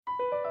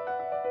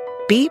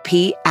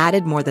BP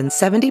added more than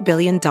 $70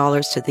 billion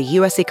to the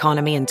U.S.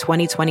 economy in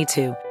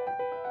 2022.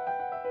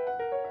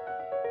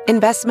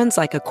 Investments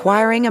like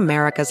acquiring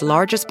America's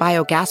largest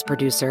biogas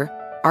producer,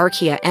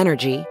 Archaea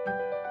Energy,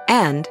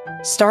 and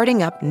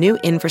starting up new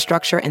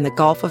infrastructure in the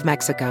Gulf of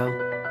Mexico.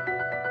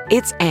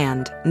 It's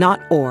and,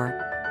 not or.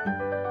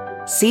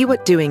 See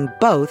what doing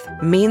both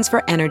means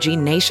for energy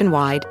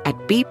nationwide at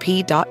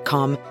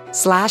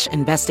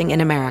bp.com/investing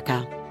in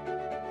America.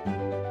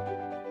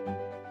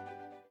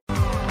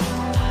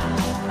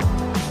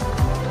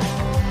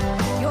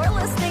 You're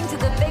listening to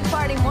the Big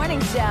Party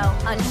Morning Show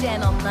on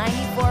Channel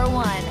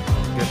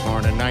 94.1. Good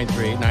morning,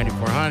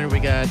 938-9400. We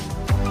got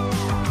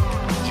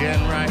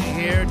Jen right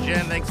here.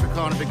 Jen, thanks for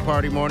calling a Big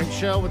Party Morning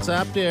Show. What's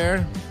up,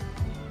 dear?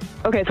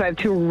 Okay, so I have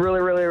two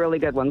really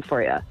good ones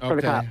for you for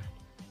the cop.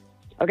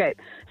 Okay,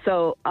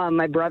 so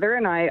my brother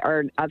and I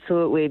are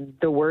absolutely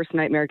the worst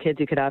nightmare kids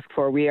you could ask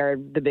for. We are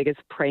the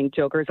biggest prank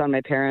jokers on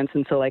my parents,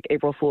 and so like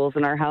April Fool's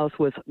in our house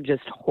was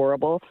just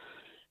horrible.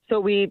 So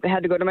we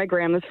had to go to my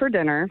grandma's for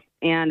dinner,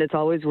 and it's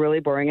always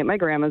really boring at my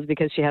grandma's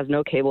because she has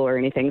no cable or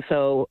anything.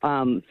 So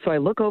so I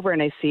look over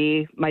and I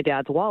see my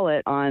dad's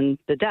wallet on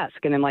the desk,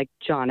 and I'm like,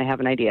 John, I have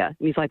an idea.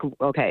 And he's like,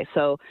 okay.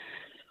 So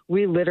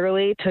we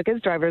literally took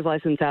his driver's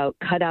license out,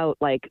 cut out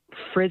like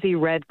frizzy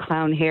red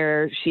clown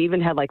hair. She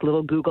even had like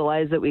little Google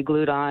eyes that we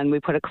glued on.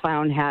 We put a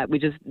clown hat. We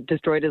just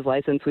destroyed his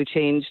license. We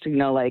changed,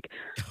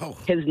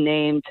 his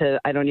name to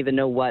I don't even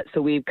know what.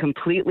 So we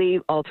completely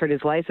altered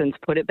his license,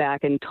 put it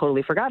back, and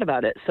totally forgot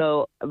about it.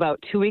 So about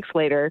 2 weeks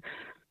later,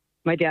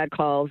 my dad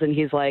calls and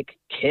he's like,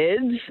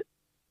 kids,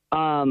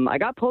 I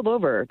got pulled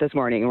over this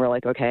morning. And we're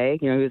like, okay,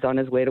 he was on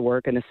his way to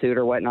work in a suit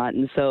or whatnot.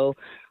 And so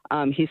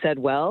he said,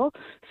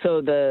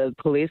 so the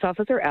police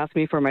officer asked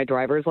me for my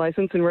driver's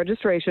license and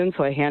registration.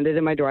 So I handed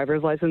in my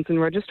driver's license and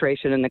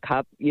registration, and the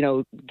cop,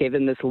 gave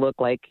him this look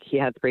like he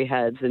had three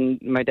heads. And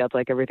my dad's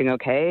like, everything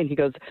okay? And he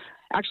goes,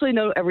 actually,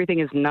 no, everything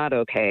is not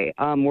okay.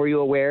 Were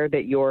you aware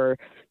that your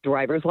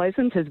driver's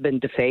license has been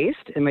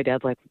defaced? And my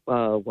dad's like,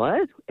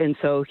 what? And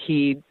so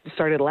he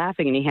started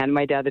laughing, and he handed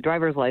my dad the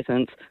driver's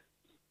license.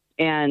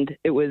 And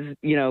it was,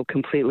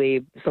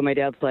 completely. So my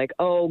dad's like,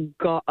 oh,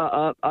 God,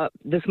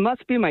 this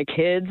must be my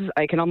kids.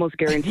 I can almost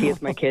guarantee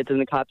it's my kids.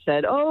 And the cop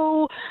said,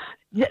 oh,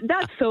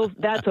 that's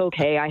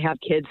okay. I have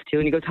kids, too.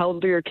 And he goes, how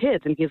old are your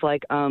kids? And he's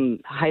like,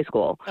 high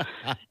school.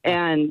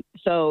 And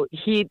so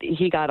he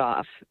got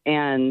off.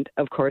 And,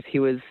 of course, he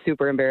was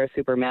super embarrassed,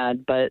 super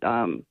mad. But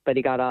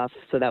he got off.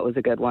 So that was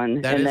a good one.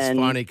 That is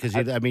funny because,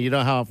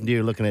 how often do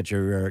you looking at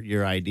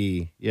your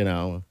ID,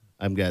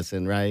 I'm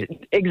guessing, right?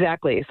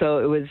 Exactly. So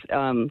it was,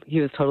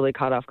 he was totally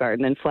caught off guard.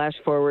 And then flash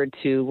forward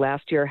to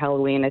last year,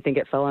 Halloween, I think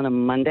it fell on a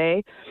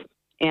Monday.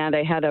 And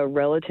I had a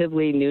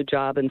relatively new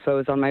job. And so I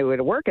was on my way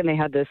to work, and they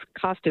had this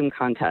costume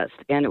contest,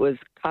 and it was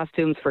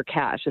costumes for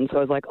cash. And so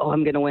I was like, oh,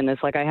 I'm going to win this.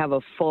 Like I have a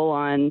full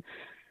on,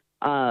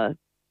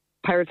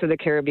 Pirates of the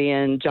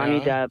Caribbean,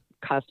 Johnny Depp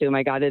costume.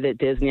 I got it at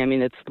Disney. I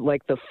mean, it's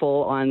like the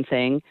full on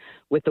thing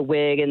with the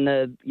wig and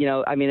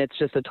it's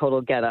just a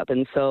total getup.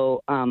 And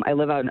so I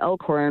live out in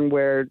Elkhorn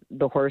where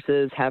the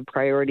horses have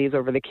priorities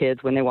over the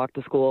kids when they walk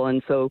to school.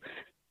 And so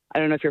I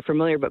don't know if you're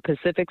familiar, but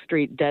Pacific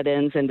Street dead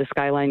ends into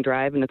Skyline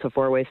Drive, and it's a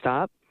four-way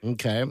stop.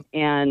 Okay.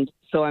 And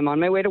so I'm on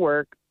my way to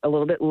work, a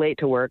little bit late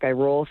to work. I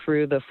roll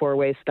through the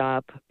four-way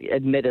stop,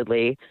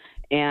 admittedly,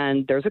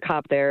 and there's a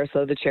cop there.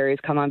 So the cherries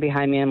come on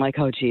behind me. I'm like,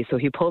 oh, gee. So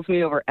he pulls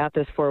me over at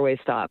this four-way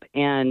stop,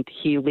 and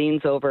he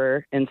leans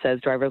over and says,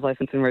 driver's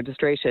license and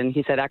registration.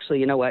 He said, actually,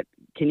 you know what?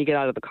 Can you get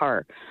out of the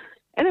car?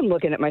 And I'm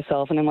looking at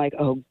myself, and I'm like,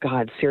 oh,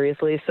 God,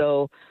 seriously?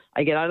 So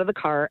I get out of the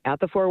car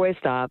at the four-way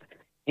stop,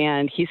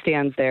 and he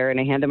stands there, and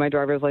I hand him my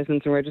driver's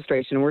license and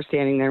registration, and we're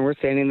standing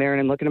there,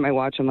 and I'm looking at my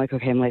watch. I'm like,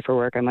 okay, I'm late for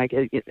work. I'm like,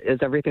 is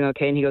everything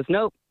okay? And he goes,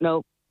 nope,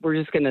 we're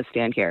just going to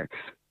stand here.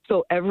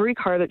 So every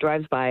car that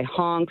drives by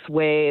honks,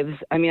 waves.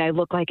 I mean, I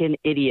look like an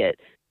idiot.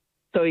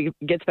 So he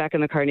gets back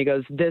in the car and he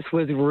goes, this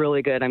was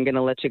really good. I'm going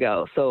to let you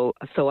go. So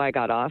I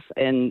got off.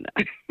 And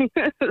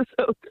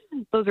so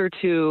those are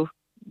two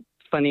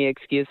funny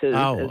excuses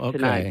to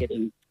not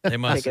getting. They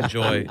must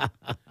enjoy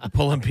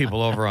pulling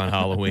people over on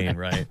Halloween,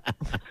 right?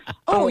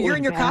 Oh, you're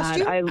in your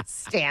costume? I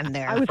stand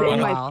there. I was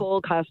in my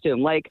full costume.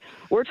 Like,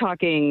 we're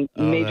talking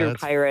major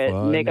pirate,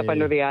 makeup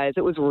under the eyes.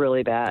 It was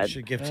really bad. You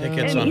should give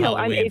tickets on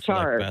Halloween. I'm HR.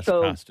 For, best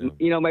so, costume.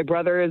 My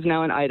brother is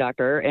now an eye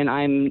doctor, and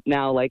I'm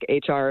now like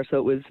HR. So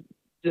it was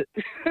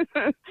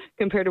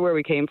compared to where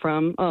we came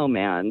from. Oh,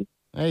 man.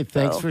 Hey,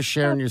 thanks for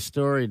sharing your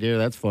story, dude.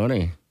 That's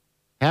funny.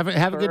 Have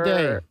a good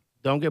day.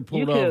 Don't get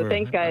pulled over. You too.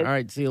 Thanks, guys. All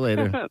right, see you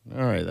later.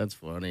 All right, that's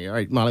funny. All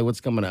right, Molly,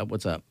 what's coming up?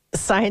 What's up?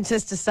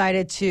 Scientists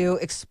decided to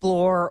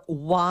explore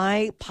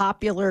why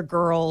popular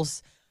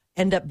girls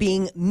end up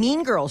being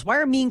mean girls. Why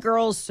are mean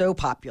girls so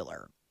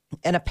popular?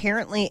 And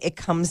apparently it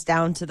comes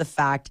down to the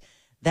fact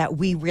that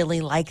we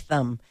really like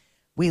them.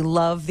 We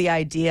love the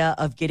idea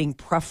of getting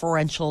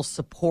preferential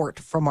support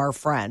from our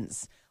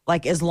friends.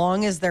 Like, as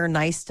long as they're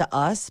nice to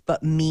us,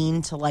 but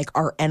mean to like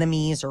our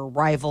enemies or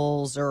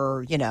rivals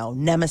or,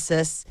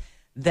 nemesis,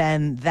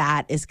 then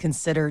that is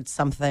considered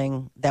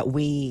something that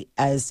we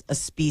as a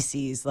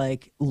species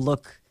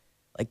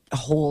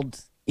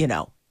hold, dear.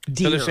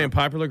 So they're saying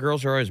popular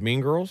girls are always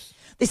mean girls?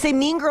 They say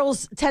mean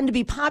girls tend to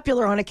be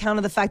popular on account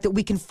of the fact that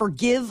we can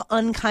forgive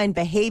unkind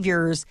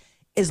behaviors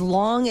as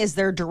long as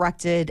they're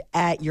directed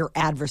at your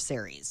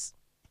adversaries.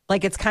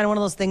 Like, it's kind of one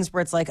of those things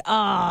where it's like,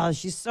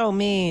 she's so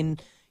mean,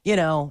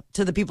 to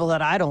the people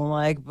that I don't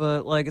like,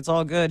 but like, it's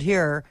all good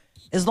here.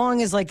 As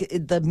long as like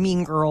the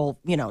mean girl,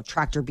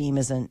 tractor beam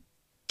isn't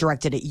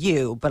directed at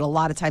you. But a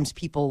lot of times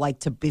people like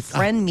to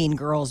befriend mean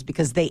girls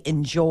because they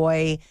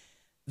enjoy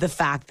the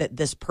fact that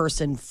this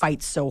person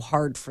fights so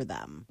hard for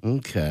them.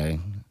 Okay.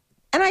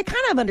 And I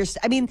kind of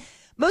understand. I mean,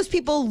 most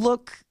people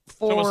look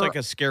for... It's almost like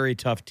a scary,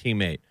 tough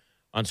teammate.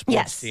 On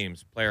sports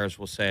teams, players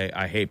will say,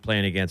 I hate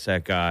playing against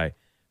that guy,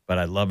 but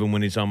I love him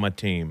when he's on my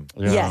team.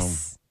 Yeah.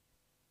 Yes.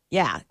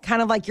 Yeah.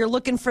 Kind of like you're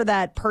looking for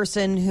that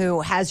person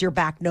who has your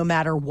back no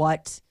matter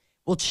what,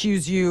 will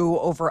choose you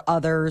over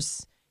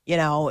others.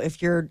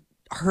 If you're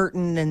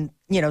hurting and,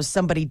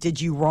 somebody did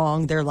you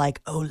wrong, they're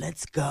like, oh,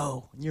 let's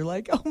go. And you're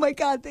like, oh, my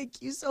God,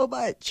 thank you so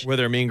much. Were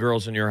there mean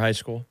girls in your high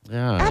school?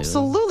 Yeah.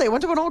 Absolutely. I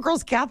went to an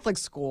all-girls Catholic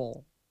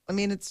school. I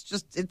mean,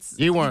 it's...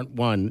 You weren't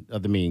one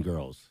of the mean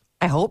girls.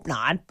 I hope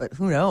not, but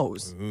who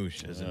knows? Ooh,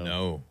 she doesn't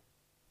know.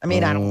 I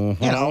mean, I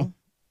don't,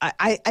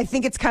 I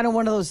think it's kind of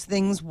one of those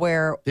things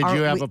where... Did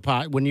you have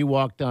when you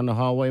walked down the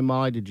hallway,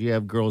 Molly, did you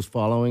have girls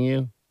following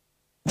you?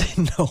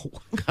 No.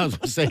 I was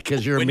going to say,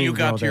 because you're a when mean you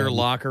got girl to your then.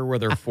 locker, were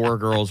there 4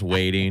 girls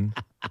waiting?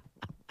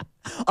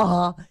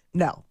 No.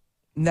 No.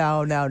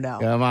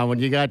 Come on, when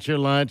you got your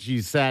lunch,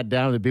 you sat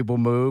down, the people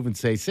move and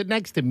say, sit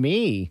next to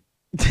me.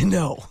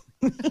 No.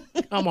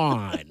 Come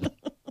on.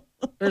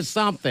 There's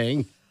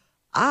something.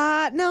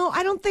 No,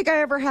 I don't think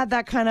I ever had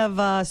that kind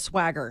of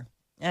swagger.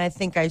 And I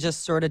think I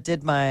just sort of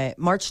did my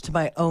march to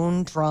my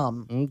own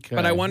drum. Okay.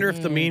 But I wonder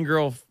if the mean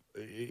girl,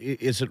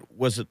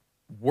 was it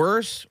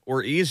worse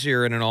or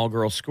easier in an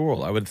all-girl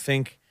school?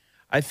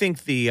 I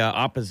think the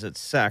opposite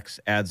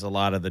sex adds a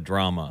lot of the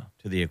drama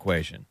to the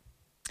equation.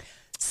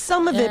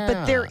 Some of it,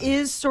 but there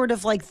is sort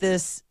of like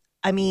this.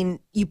 I mean,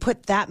 you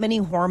put that many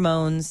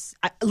hormones.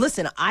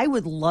 Listen, I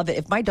would love it.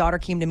 If my daughter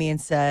came to me and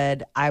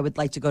said, I would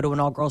like to go to an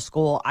all-girls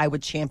school, I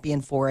would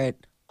champion for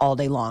it all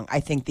day long.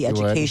 I think the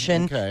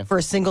education for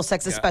a single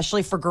sex,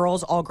 especially for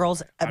girls, all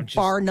girls,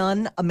 bar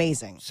none,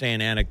 amazing.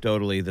 Saying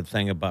anecdotally, the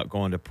thing about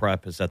going to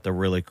prep is that the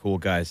really cool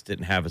guys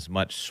didn't have as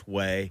much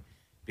sway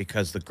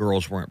because the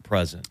girls weren't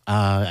present.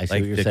 I see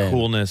like what you're the saying.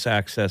 coolness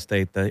access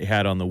they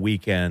had on the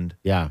weekend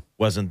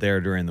wasn't there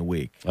during the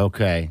week.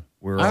 Okay.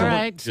 We're all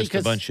right. just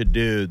a bunch of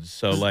dudes,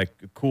 so like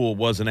cool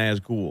wasn't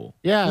as cool.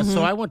 Yeah,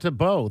 so I went to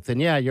both,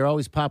 and you're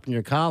always popping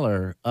your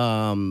collar.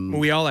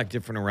 We all act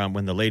different around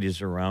when the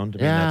ladies are around. I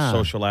mean, that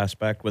social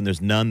aspect, when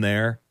there's none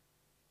there.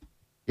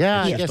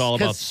 Yeah, it's just all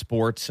about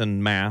sports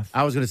and math.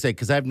 I was going to say,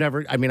 because I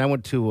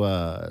went to,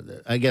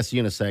 I guess,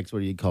 unisex, what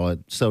do you call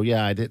it? So,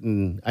 yeah,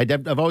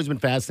 I've always been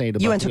fascinated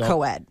about You went to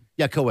co-ed.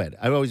 Yeah, co-ed.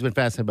 I've always been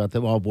fascinated about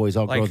the all boys,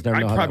 all girls. Never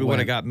know I how probably that would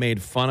have went. got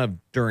made fun of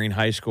during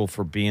high school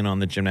for being on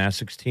the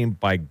gymnastics team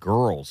by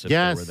girls if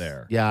they were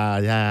there.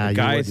 Yeah. The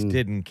guys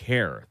didn't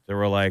care. They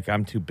were like,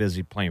 I'm too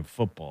busy playing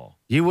football.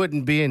 You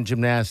wouldn't be in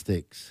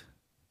gymnastics,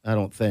 I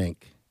don't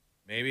think.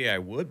 Maybe I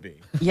would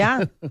be.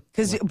 Yeah,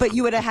 but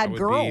you would have I had would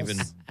girls. be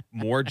even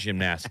more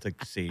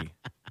gymnastics-y.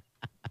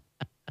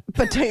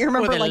 But don't you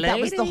remember, the like,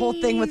 that was the whole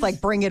thing with, like,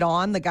 Bring It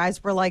On? The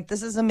guys were like,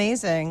 this is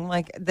amazing.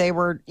 Like, they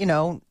were,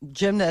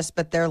 gymnasts,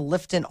 but they're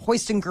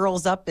hoisting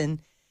girls up in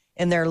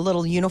their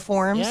little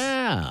uniforms.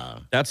 Yeah.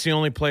 That's the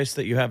only place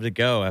that you have to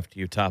go after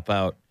you top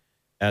out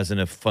as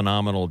a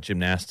phenomenal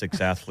gymnastics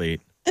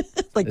athlete.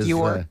 Like you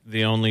were.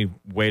 The only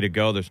way to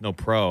go, there's no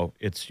pro,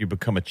 it's you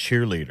become a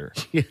cheerleader.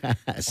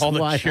 Yes. All the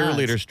why not?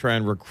 cheerleaders try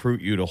and recruit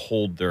you to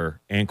hold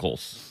their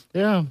ankles.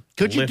 Yeah.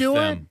 Could you Lift do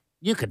them. it?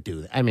 You could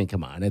do that. I mean,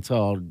 come on. It's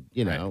all,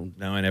 No,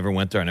 I never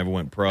went there. I never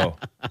went pro.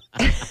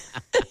 I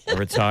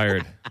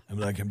retired. I'm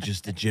like, I'm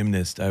just a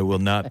gymnast. I will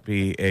not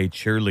be a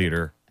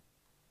cheerleader.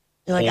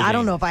 You're like, I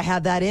don't know if I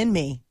had that in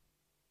me.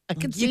 I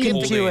can You see can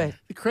you do it.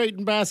 the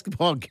Creighton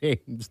basketball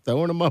games,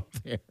 throwing them up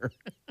there.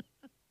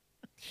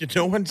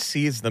 No one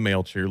sees the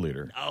male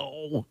cheerleader.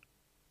 No.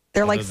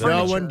 They're like Other than- No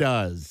furniture. one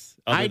does.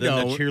 Other I than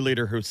don't. the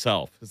cheerleader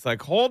herself. It's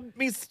like, hold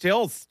me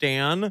still,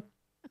 Stan.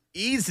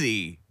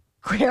 Easy.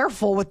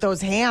 Careful with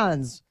those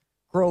hands,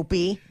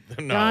 gropey.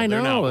 No, I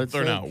they're know. not. It's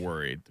They're like- not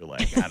worried. They're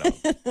like, I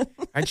don't.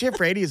 Aren't you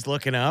afraid he's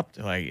looking up?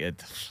 They're like,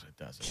 it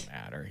doesn't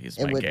matter. He's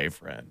my gay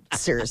friend.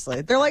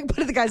 Seriously. They're like,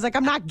 but the guy's like,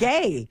 I'm not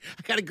gay.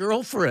 I got a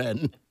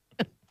girlfriend.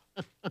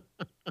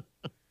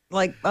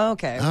 Like,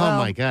 okay. Oh,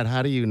 my God.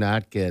 How do you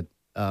not get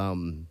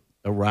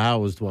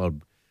aroused while...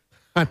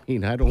 I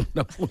mean, I don't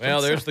know.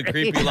 Well, there's the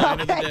creepy line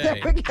of the There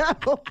day. we go.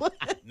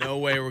 No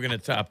way we're going to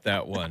top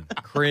that one.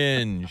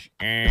 Cringe.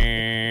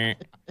 Help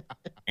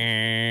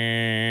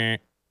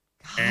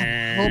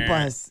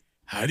us.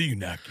 How do you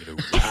not get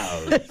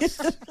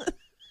aroused?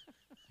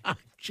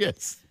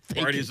 Just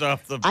Party's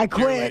off the I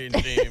quit.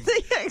 cheerleading team.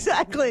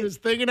 Exactly.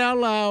 Just thinking out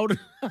loud.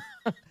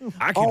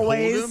 I can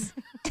Always.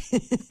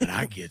 hold him, and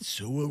I get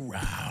so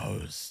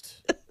aroused.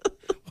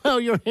 Well,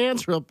 your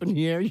hands are up in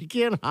the air. You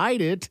can't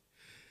hide it.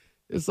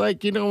 It's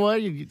like, you know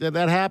what?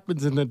 That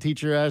happens, and the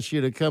teacher asks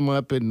you to come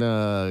up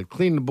and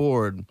clean the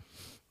board.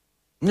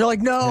 And you're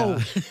like, no,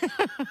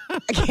 I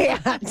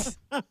can't.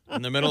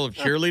 In the middle of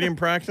cheerleading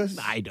practice?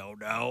 I don't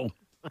know.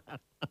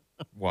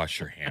 Wash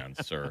your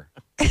hands, sir.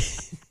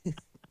 This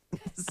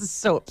is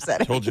so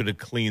upsetting. Told you to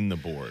clean the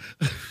board.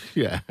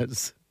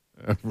 Yes.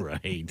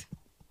 Right.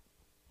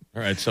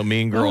 All right, so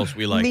Mean Girls,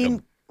 we like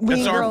them. Mean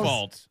It's our Girls.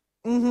 fault.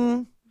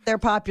 Mm-hmm. They're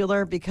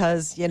popular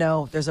because,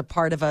 there's a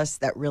part of us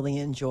that really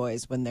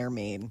enjoys when they're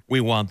mean.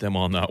 We want them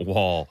on that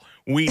wall.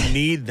 We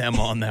need them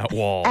on that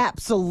wall.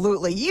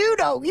 Absolutely. You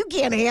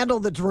can't handle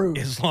the truth.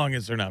 As long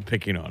as they're not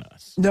picking on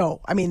us.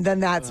 No, I mean, then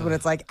that's when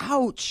it's like,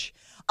 ouch.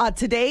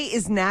 Today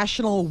is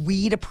National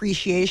Weed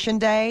Appreciation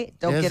Day.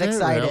 Don't Is get it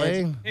excited.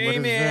 really? Hey, What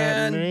does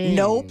man. that mean?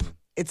 Nope.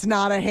 It's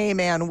not a hey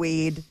man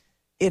weed.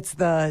 It's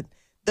the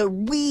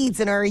weeds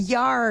in our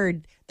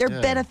yard. They're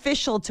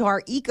beneficial to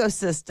our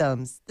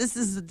ecosystems. This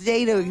is the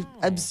day to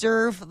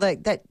observe,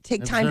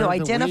 take time to Observe the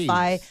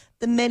identify weeds.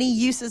 the many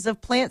uses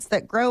of plants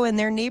that grow in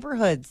their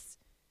neighborhoods.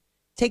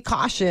 Take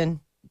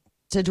caution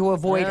to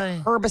avoid Really?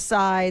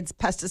 herbicides,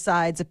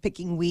 pesticides of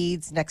picking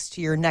weeds next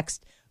to your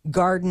next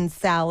garden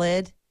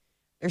salad.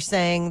 They're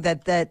saying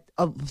that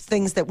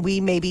things that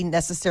we maybe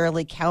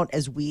necessarily count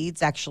as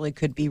weeds actually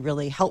could be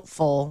really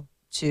helpful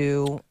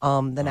to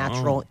the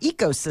natural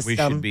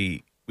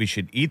ecosystem. We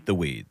should eat the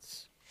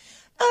weeds.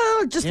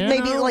 Oh, just You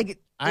maybe know, let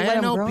I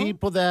 'em know grow.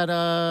 people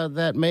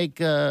that make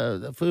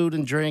food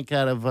and drink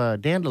out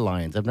of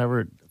dandelions. I've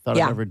never thought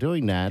Yeah. of ever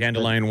doing that.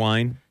 Dandelion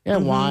wine. Yeah,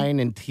 wine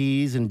and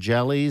teas and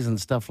jellies and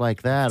stuff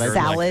like that. Or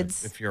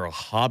Salads. if you're a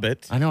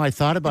hobbit. I know. I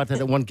thought about that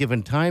at one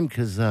given time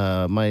because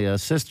my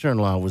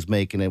sister-in-law was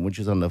making it when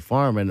she was on the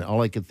farm, and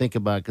all I could think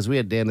about, because we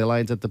had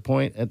dandelions at the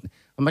point,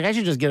 I'm like, I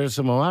should just get her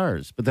some of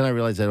ours. But then I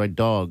realized that my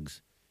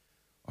dogs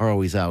are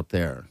always out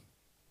there.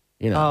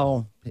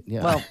 Oh,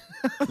 Yeah. well,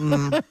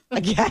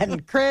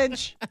 again,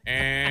 cringe.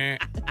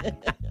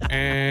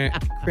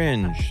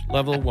 Cringe.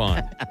 Level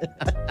 1.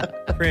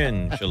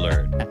 Cringe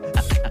alert. You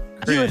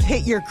have Cringe.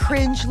 hit your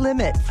cringe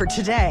limit for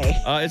today.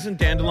 Isn't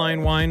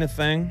dandelion wine a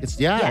thing?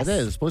 Yes. It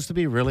is. It's supposed to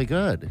be really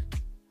good.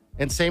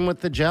 And same with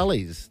the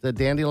jellies, the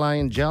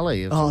dandelion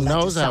jelly. If Oh, someone that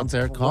knows just out sounds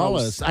there, call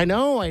gross. us. I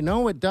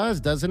know it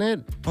does, doesn't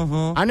it?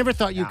 Mm-hmm. I never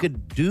thought you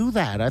could do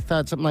that. I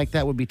thought something like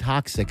that would be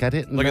toxic. I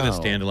didn't Look know. at this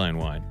dandelion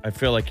wine. I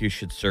feel like you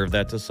should serve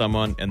that to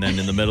someone, and then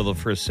in the middle of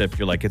the first sip,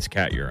 you're like, it's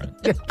cat urine.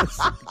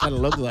 Kind of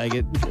looks like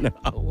it,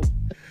 All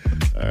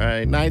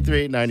right,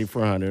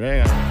 938-9400.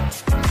 Hang on.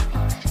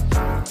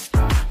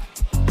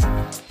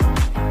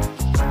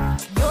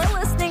 You're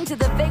listening to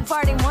the Big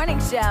Party Morning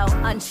Show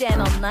on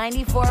Channel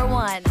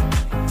 94.1.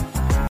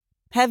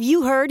 Have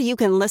you heard you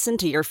can listen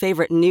to your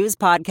favorite news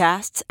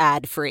podcasts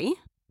ad-free?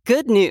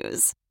 Good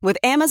news. With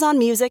Amazon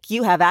Music,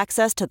 you have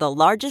access to the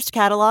largest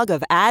catalog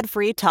of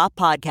ad-free top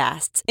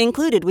podcasts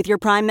included with your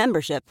Prime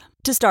membership.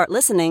 To start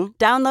listening,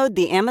 download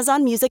the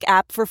Amazon Music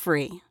app for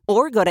free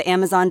or go to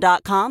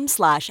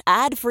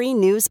amazon.com/ad-free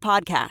news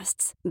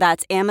podcasts.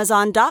 That's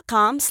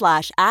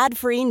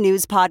amazon.com/ad-free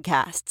news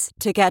podcasts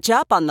to catch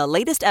up on the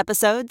latest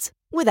episodes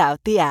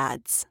without the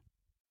ads.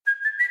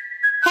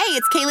 Hey,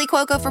 it's Kaylee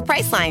Cuoco for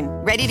Priceline.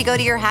 Ready to go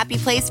to your happy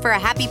place for a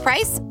happy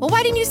price? Well,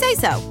 why didn't you say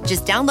so?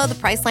 Just download the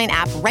Priceline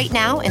app right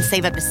now and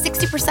save up to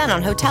 60%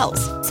 on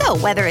hotels. So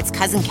whether it's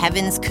Cousin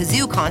Kevin's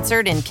Kazoo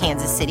Concert in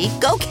Kansas City,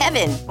 go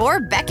Kevin, or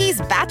Becky's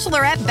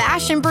Bachelorette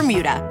Bash in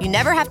Bermuda, you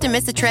never have to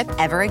miss a trip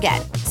ever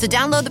again. So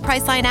download the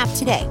Priceline app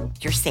today.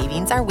 Your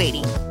savings are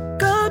waiting.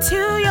 Go to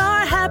your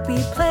happy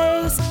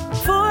place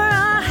for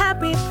a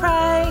happy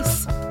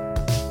price.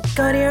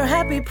 Go to your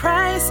happy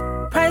price,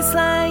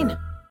 Priceline.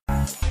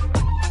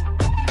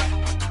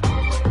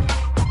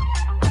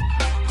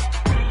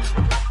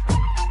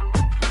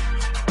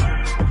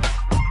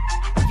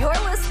 You're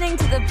listening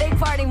to the Big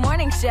Party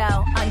Morning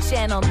Show on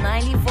Channel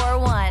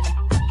 94.1.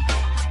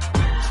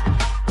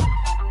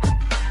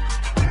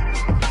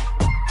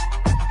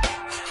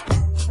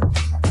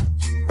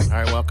 All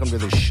right, welcome to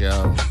the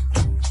show.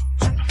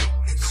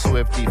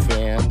 Swiftie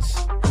fans.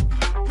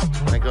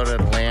 I go to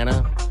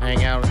Atlanta,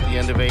 hang out at the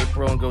end of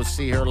April, and go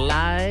see her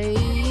live.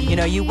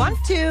 You want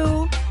to.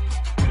 You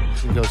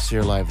can go see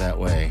her live that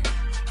way.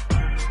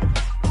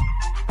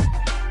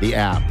 The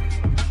app.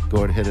 Go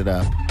ahead and hit it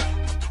up.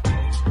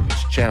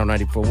 It's Channel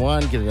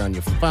 94.1. Get it on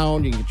your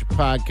phone. You can get your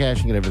podcast.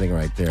 You can get everything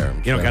right there.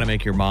 You don't got to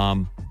make your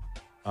mom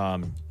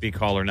be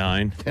caller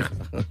 9.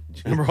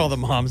 Remember all the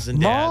moms and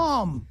dads?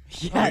 Mom.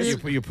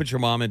 Yes. You put your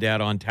mom and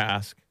dad on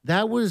task.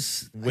 That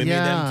was... Win me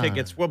them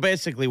tickets. Well,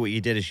 basically what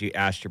you did is you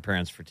asked your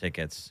parents for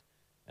tickets,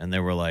 and they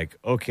were like,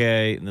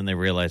 okay. And then they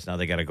realized now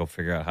they got to go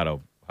figure out how to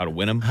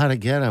win them. How to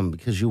get them,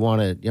 because you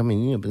want to... I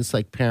mean, it's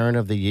like Parent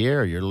of the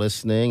Year. You're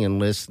listening,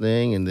 and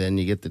then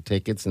you get the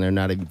tickets, and they're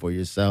not even for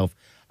yourself.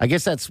 I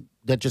guess that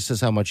just says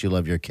how much you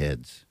love your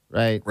kids,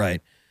 right?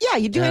 Right. Yeah,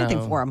 you do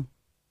anything for them.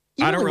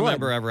 You I don't really would.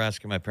 remember ever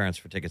asking my parents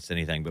for tickets to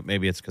anything, but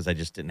maybe it's because I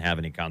just didn't have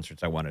any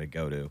concerts I wanted to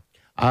go to.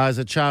 As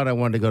a child, I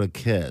wanted to go to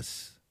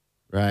Kiss,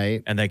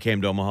 right? And they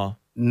came to Omaha?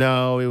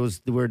 No,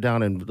 we were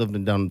down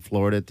in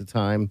Florida at the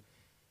time.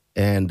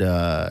 And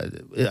I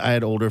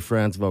had older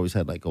friends. I've always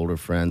had like older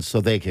friends,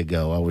 so they could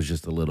go. I was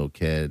just a little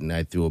kid, and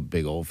I threw a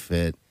big old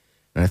fit.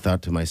 And I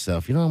thought to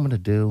myself, you know what I'm going to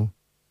do?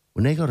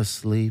 When they go to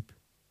sleep,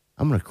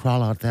 I'm going to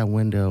crawl out that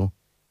window,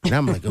 and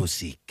I'm going to go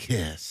see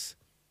Kiss.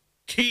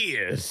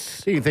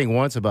 Kiss. Didn't think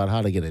once about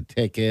how to get a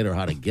ticket or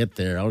how to get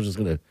there. I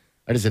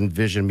just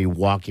envisioned me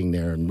walking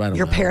there. And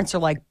Your parents are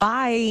like,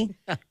 bye.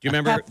 Do you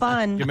remember? Have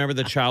fun. Do you remember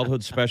the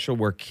childhood special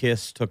where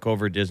Kiss took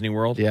over Disney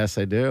World? Yes,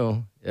 I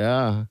do.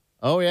 Yeah.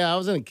 Oh, yeah, I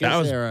was in a Kiss That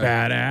was era.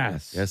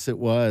 badass. Yes, it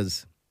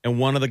was. And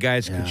one of the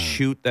guys could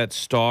shoot that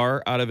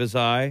star out of his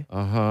eye.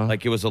 Uh-huh.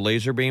 Like it was a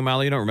laser beam.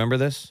 Molly, you don't remember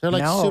this? They're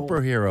like No.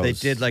 superheroes. They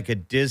did like a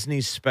Disney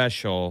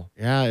special.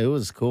 Yeah, it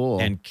was cool.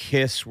 And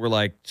Kiss were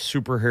like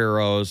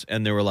superheroes,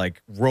 and they were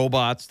like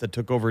robots that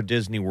took over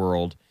Disney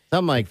World.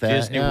 Something like that.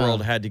 Disney yeah.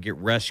 World had to get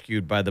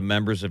rescued by the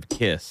members of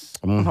Kiss.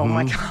 Oh,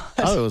 my Mhm. God.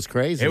 Oh, it was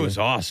crazy. It was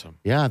awesome.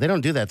 Yeah, they don't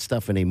do that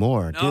stuff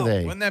anymore, do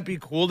they? Wouldn't that be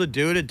cool to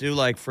do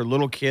like for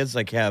little kids,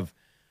 like have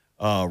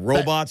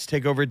robots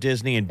take over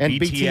Disney and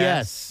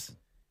BTS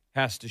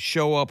has to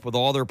show up with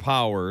all their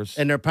powers.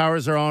 And their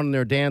powers are on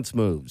their dance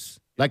moves.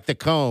 Like the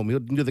comb. He'll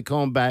do the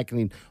comb back,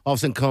 and all of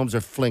a sudden combs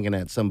are flinging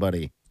at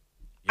somebody.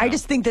 I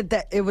just think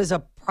that it was a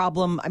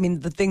problem. I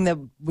mean, the thing that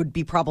would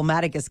be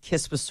problematic is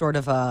Kiss was sort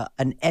of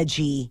an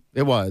edgy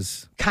It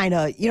was. kind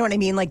of, you know what I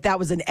mean? Like that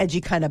was an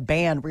edgy kind of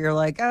band where you're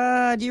like,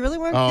 do you really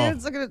want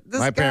kids? Look at this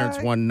My guy. parents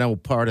want no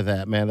part of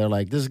that, man. They're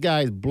like, this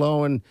guy's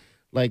blowing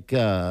like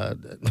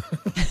Careful.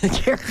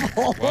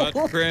 What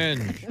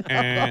cringe?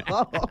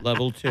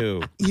 Level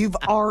 2. You've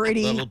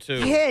already Level 2.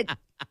 hit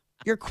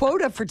your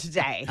quota for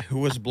today. Who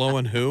was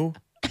blowing who?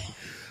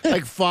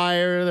 like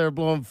fire. They're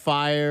blowing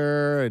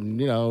fire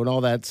and, and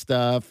all that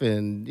stuff.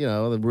 And,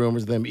 the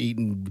rumors of them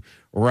eating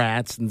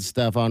rats and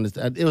stuff on this.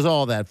 It was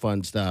all that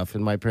fun stuff.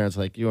 And my parents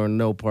were like, you are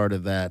no part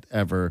of that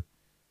ever.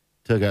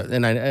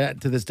 And I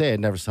to this day, I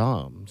never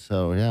saw them.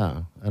 So,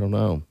 yeah, I don't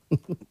know.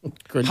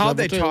 How'd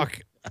they talk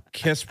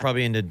Kiss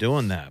probably into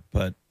doing that?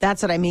 But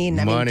that's what I mean.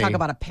 I mean, Money. talk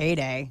about a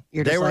payday.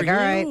 You're They just were like, all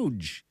right.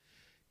 huge.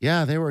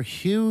 Yeah, they were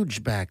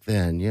huge back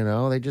then.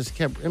 They just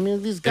kept. I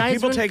mean, these did guys.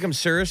 people take them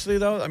seriously,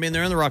 though? I mean,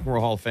 they're in the Rock and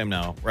Roll Hall of Fame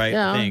now, right?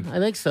 Yeah, I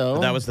think so.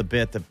 But that was the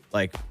bit that,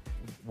 like,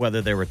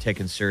 whether they were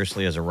taken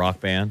seriously as a rock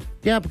band.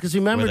 Yeah, because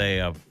remember. Were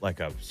they like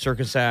a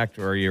circus act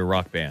or are you a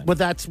rock band? Well,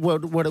 that's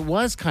what it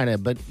was kind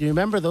of. But you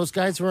remember those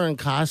guys were in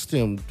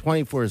costume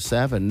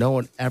 24/7. No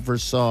one ever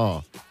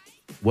saw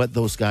what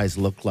those guys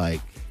looked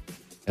like.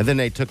 And then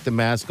they took the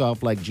mask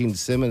off like Gene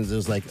Simmons. It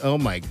was like, oh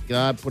my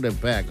God, put it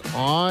back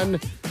on.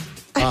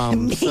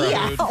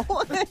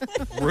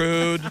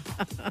 Rude.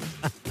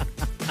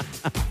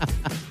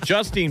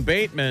 Justine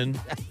Bateman.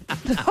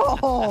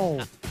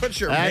 Oh. Put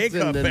your That's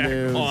makeup in the back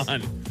news.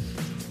 on.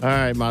 All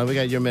right, Molly, we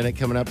got your minute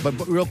coming up. But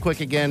real quick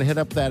again, hit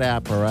up that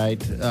app, all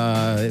right?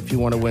 If you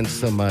want to win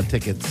some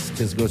tickets,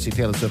 just go see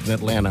Taylor Swift in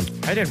Atlanta.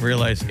 I didn't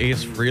realize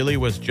Ace Frehley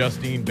was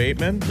Justine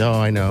Bateman. No,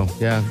 I know.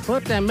 Yeah.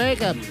 Put that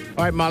makeup.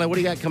 All right, Molly, what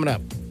do you got coming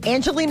up?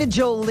 Angelina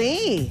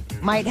Jolie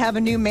might have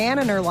a new man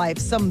in her life,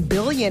 some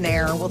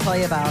billionaire we'll tell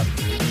you about.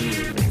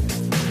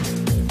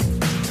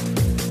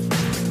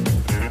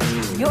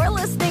 You're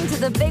listening to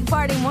the Big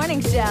Party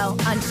Morning Show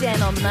on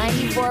Channel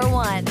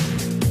 94.1.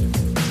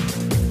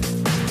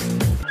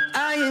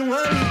 I ain't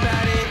worried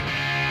about it.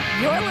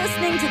 You're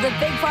listening to the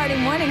Big Party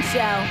Morning Show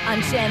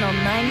on Channel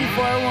 94.1.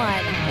 All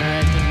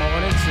right, good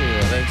morning to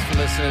you. Thanks for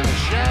listening to the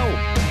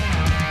show.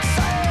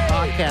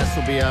 Podcast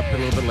will be up a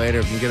little bit later.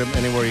 You can get them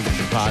anywhere you get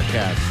your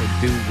podcast, so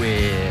do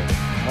it.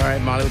 All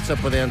right, Molly, what's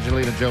up with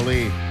Angelina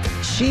Jolie?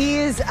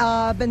 She's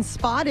been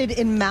spotted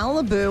in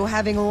Malibu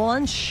having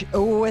lunch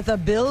with a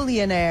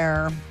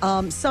billionaire.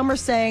 Some are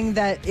saying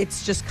that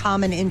it's just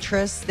common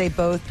interests. They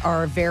both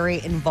are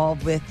very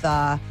involved with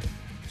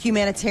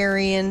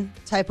humanitarian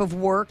type of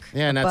work.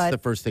 Yeah, and that's the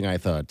first thing I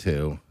thought,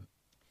 too.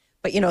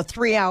 But,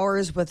 3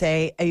 hours with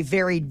a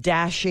very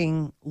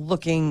dashing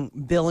looking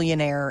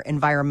billionaire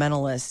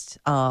environmentalist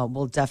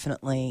will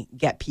definitely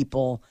get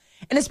people.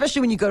 And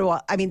especially when you go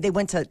to, they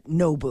went to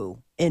Nobu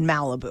in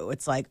Malibu.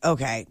 It's like,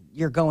 okay,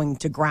 you're going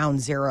to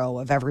ground zero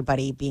of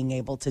everybody being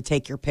able to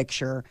take your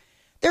picture.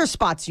 There are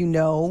spots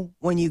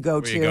when you go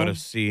Where to. you go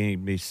to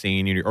be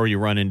seen, or you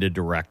run into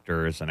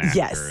directors and actors.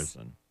 Yes.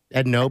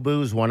 And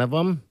Nobu's one of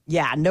them?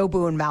 Yeah,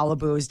 Nobu in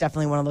Malibu is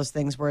definitely one of those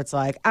things where it's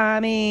like,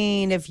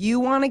 if you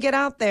want to get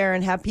out there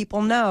and have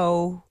people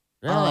know.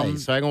 Really?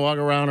 So I can walk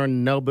around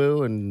on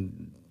Nobu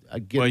and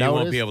get Well, you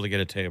noticed? won't be able to get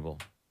a table.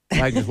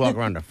 I just walk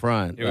around the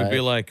front. It would be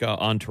like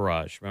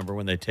Entourage. Remember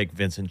when they take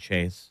Vincent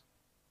Chase?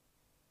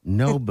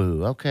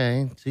 Nobu.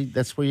 Okay. See,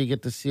 that's where you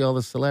get to see all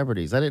the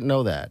celebrities. I didn't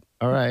know that.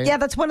 All right. Yeah,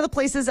 that's one of the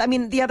places.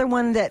 The other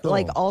one that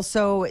Cool.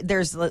 also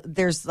there's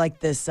like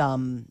this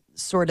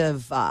sort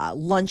of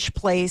lunch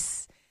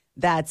place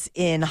that's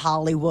in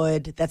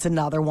Hollywood. That's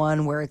another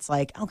one where it's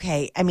like,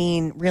 okay, I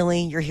mean,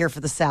 really, you're here for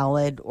the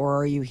salad,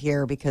 or are you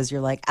here because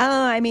you're like,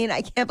 oh, I mean,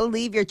 I can't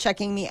believe you're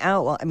checking me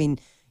out. Well, I mean,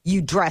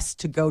 you dress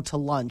to go to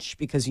lunch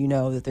because you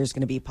know that there's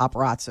going to be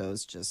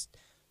paparazzos just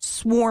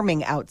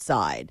swarming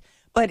outside.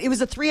 But it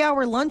was a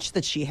 3-hour lunch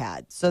that she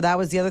had. So that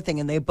was the other thing.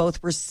 And they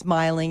both were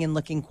smiling and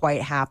looking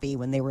quite happy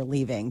when they were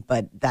leaving.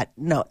 But that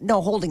no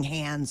holding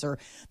hands, or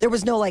there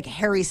was no like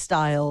Harry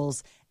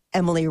Styles,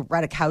 Emily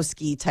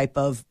Ratajkowski type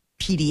of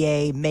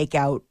PDA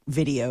makeout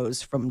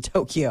videos from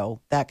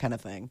Tokyo, that kind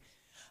of thing.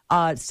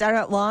 Saturday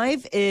Night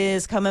Live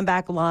is coming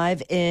back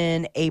live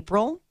in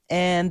April.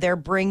 And they're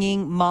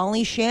bringing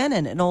Molly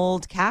Shannon, an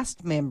old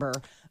cast member,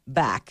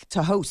 back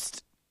to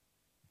host.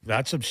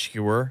 That's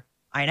obscure.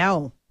 I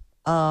know.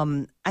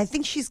 I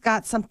think she's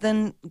got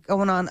something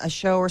going on, a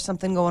show or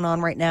something going on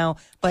right now.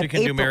 But she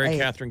can do Mary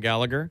Catherine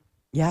Gallagher?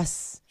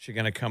 Yes. She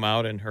going to come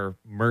out in her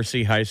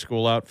Mercy High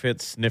School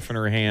outfit, sniffing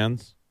her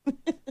hands?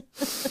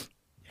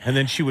 And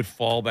then she would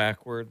fall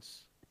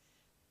backwards?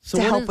 So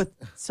to help with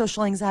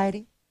social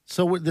anxiety?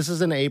 So this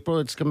is in April.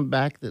 It's coming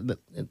back?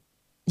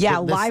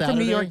 Yeah, this live Saturday? from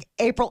New York,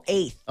 April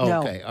 8th.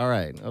 Okay, all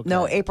right. Okay.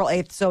 No, April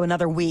 8th, so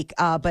another week.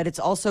 But it's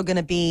also going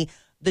to be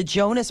the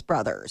Jonas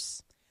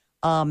Brothers.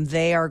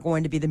 They are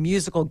going to be the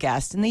musical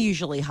guest, and they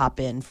usually hop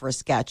in for a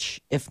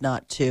sketch, if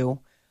not two.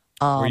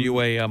 Were you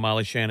a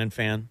Molly Shannon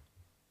fan?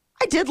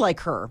 I did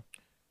like her.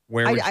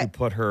 Where would you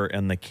put her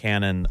in the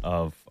canon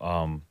of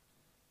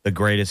the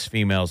greatest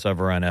females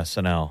ever on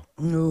SNL?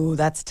 Ooh,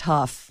 that's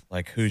tough.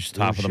 Like, who's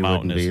top of the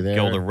mountain? Is it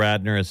Gilda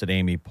Radner? Is it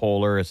Amy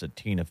Poehler? Is it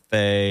Tina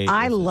Fey?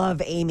 I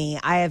love Amy.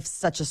 I have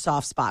such a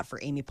soft spot for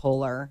Amy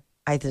Poehler.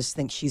 I just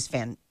think she's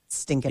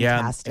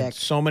stinking-tastic. Yeah,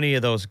 so many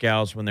of those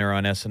gals, when they were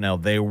on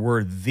SNL, they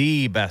were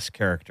the best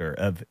character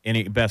of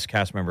any best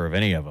cast member of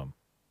any of them.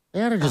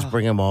 They ought to just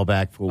bring them all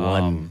back for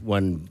one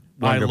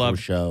wonderful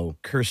show.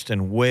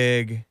 Kirsten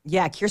Wiig.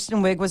 Yeah,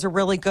 Kirsten Wiig was a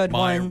really good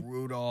one.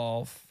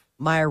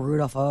 Maya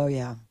Rudolph. Oh,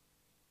 yeah.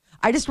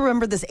 I just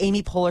remember this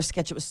Amy Poehler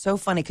sketch. It was so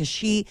funny because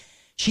she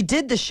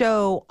did the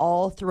show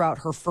all throughout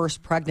her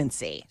first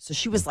pregnancy. So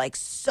she was like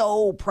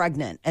so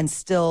pregnant and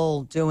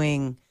still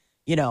doing,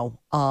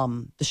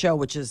 the show,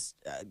 which is,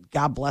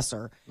 God bless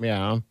her.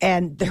 Yeah.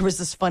 And there was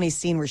this funny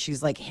scene where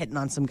she's like hitting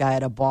on some guy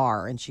at a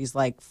bar and she's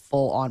like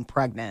full on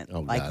pregnant.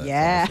 Oh, like, God,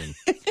 yeah. Awesome.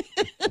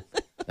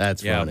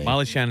 That's funny.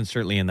 Molly Shannon's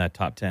certainly in that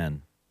top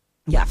 10.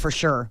 Yeah, for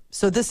sure.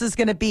 So this is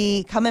going to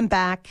be coming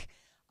back.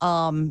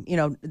 And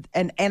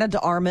Anna de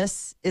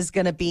Armas is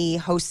going to be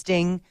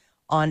hosting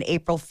on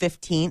April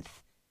 15th,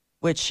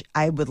 which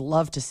I would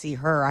love to see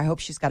her. I hope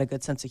she's got a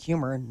good sense of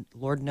humor, and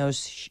Lord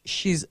knows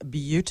she's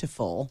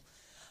beautiful.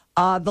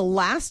 The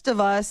Last of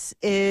Us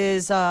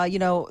is,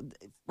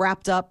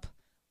 wrapped up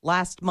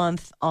last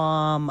month,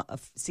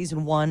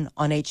 season 1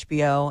 on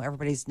HBO.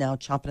 Everybody's now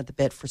chomping at the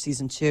bit for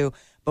season 2,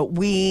 but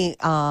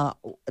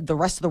the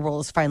rest of the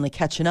world is finally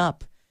catching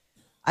up.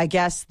 I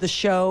guess the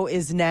show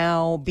is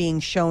now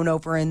being shown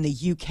over in the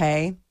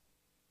UK,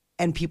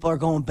 and people are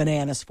going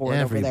bananas for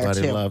it over there,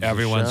 too.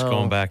 Everyone's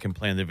going back and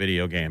playing the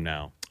video game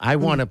now. I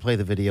want to play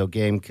the video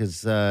game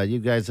because you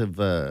guys have,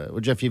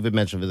 Jeff, you've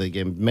mentioned the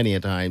video game many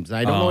a times.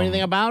 I don't know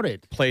anything about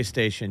it.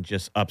 PlayStation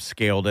just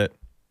upscaled it.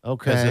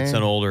 Okay. Because it's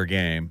an older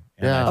game.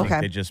 And I think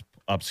Okay. they just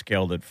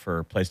upscaled it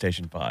for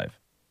PlayStation 5.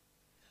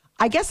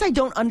 I guess I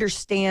don't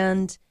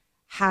understand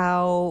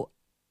how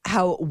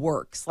it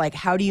works. Like,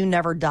 how do you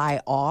never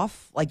die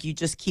off? Like, you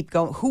just keep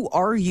going. Who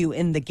are you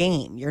in the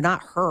game? You're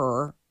not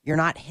her. You're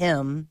not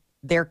him.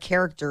 They're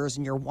characters,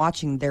 and you're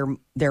watching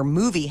their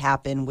movie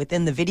happen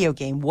within the video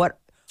game. What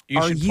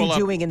are you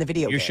doing in the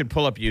video game? You should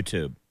pull up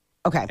YouTube.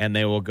 Okay. And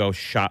they will go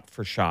shot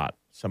for shot.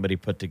 Somebody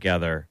put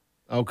together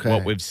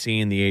what we've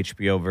seen the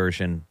HBO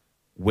version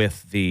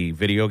with the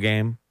video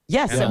game.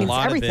 Yes, and I mean, a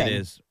lot everything.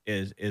 of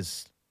it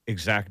is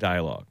exact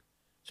dialogue.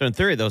 So in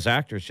theory, those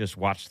actors just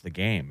watched the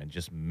game and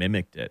just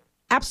mimicked it.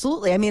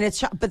 Absolutely. I mean,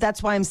 but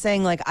that's why I'm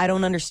saying, like, I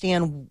don't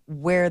understand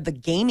where the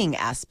gaming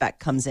aspect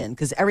comes in,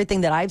 because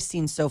everything that I've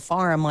seen so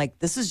far, I'm like,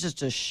 this is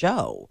just a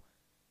show.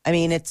 I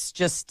mean, it's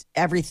just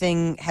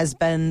everything has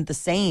been the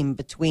same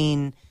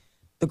between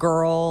the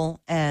girl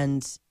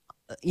and,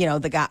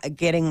 the guy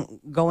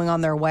going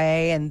on their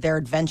way and their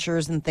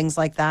adventures and things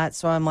like that.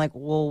 So I'm like,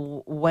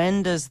 well,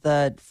 when does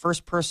the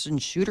first person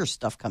shooter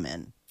stuff come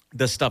in?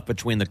 The stuff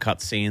between the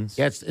cut scenes.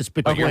 Yeah, it's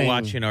between. What you're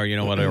watching are,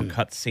 whatever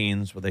cut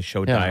scenes where they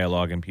show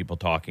dialogue and people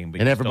talking. But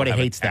and you everybody still have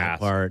a hates that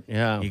task. part.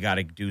 Yeah. You got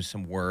to do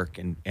some work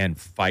and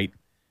fight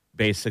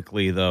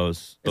basically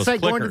those It's like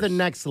clickers. going to the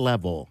next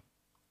level.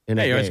 You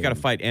always got to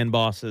fight end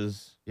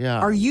bosses. Yeah.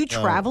 Are you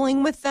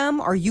traveling with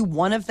them? Are you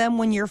one of them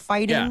when you're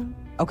fighting?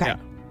 Yeah. Okay. Yeah.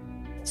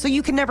 So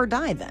you can never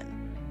die then.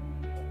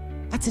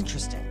 That's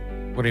interesting.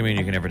 What do you mean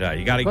you can never die?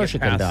 You got to course get you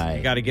can past. die.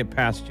 You got to get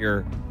past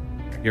your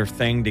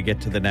thing to get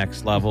to the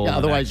next level. Yeah,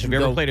 otherwise have you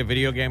you ever go- played a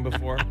video game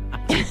before?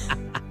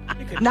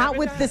 Not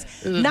with this.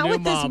 There's a Not new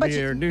with this mom much.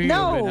 here, new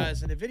No. human.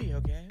 It's in a video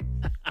game.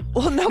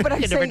 Well, no, but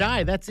I'm You never saying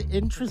die. That's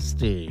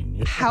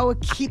interesting. how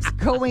it keeps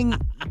going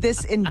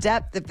this in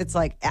depth. If it's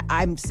like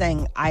I'm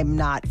saying, I'm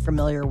not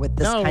familiar with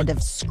this No, kind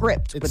of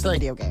script with It's the like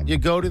video game. you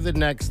go to the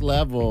next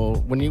level.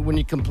 When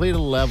you complete a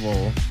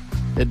level,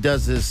 it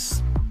does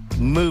this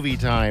movie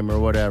time or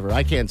whatever.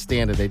 I can't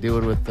stand it. They do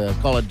it with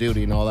Call of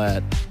Duty and all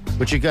that.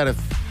 But you got to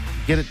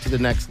get it to the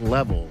next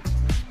level.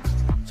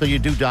 So you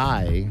do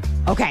die.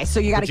 Okay, so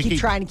you got to But you keep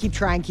trying, keep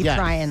trying.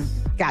 Yes.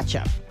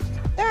 Gotcha.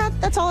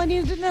 That's all I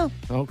needed to know.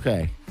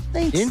 Okay.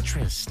 Thanks.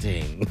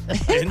 Interesting.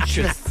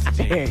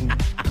 Interesting.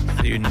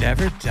 So you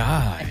never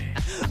die.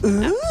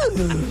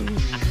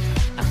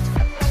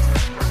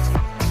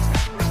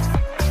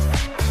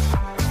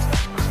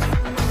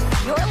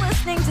 You're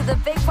listening to the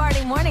Big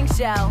Party Morning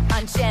Show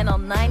on Channel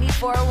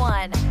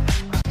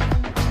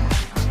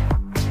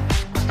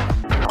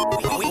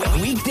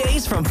 94.1.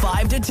 Weekdays from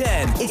 5 to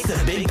 10. It's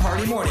the Big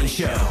Party Morning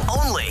Show.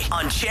 Only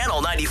on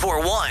Channel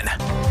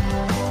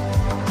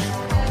 94.1.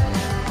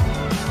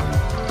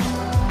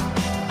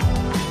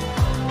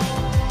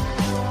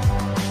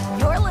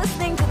 You're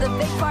listening to the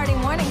Big Party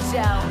Morning Show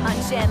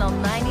on Channel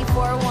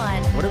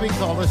 94.1. What do we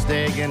call this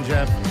day again,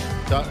 Jeff?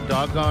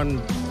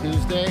 Doggone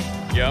Tuesday?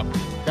 Yep.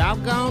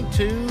 Doggone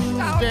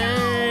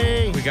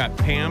Tuesday. We got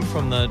Pam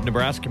from the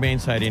Nebraska Maine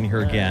side in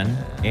here again.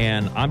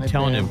 And I'm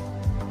telling Pam.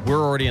 him,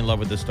 we're already in love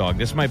with this dog.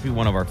 This might be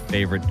one of our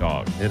favorite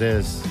dogs. It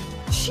is.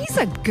 She's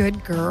a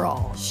good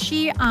girl.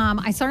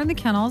 I saw her in the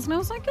kennels and I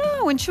was like,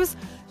 oh, and she was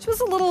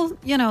a little,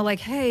 like,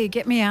 hey,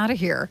 get me out of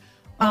here.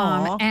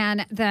 Aw.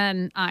 And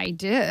then I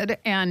did,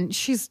 and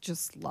she's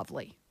just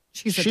lovely.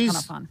 She's a ton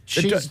of fun.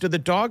 Do the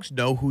dogs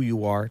know who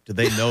you are? Do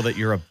they know that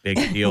you're a big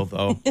deal,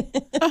 though?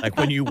 Like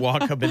when you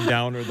walk up and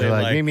down, or they They're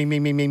like, me.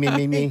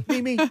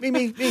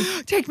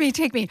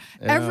 Take me.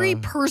 Every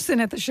person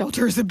at the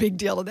shelter is a big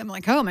deal to them.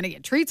 Like, oh, I'm going to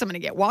get treats. I'm going to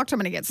get walked. I'm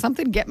going to get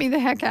something. Get me the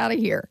heck out of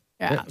here.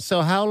 Yeah.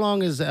 So how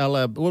long is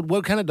Ella?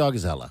 What kind of dog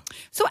is Ella?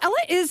 So Ella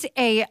is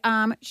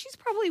she's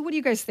probably, what do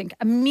you guys think?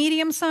 A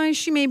medium size?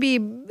 She may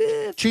be...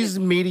 She's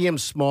medium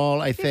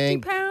small, I 50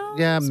 think. pounds?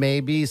 Yeah,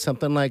 maybe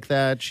something like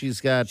that. She's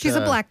a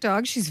black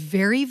dog. She's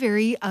very,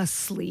 very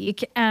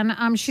sleek.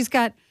 And she's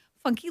got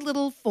funky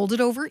little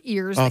folded over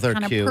ears that they're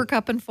kind of cute. perk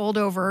up and fold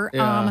over.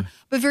 Yeah.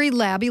 But very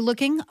labby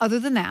looking other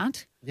than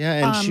that.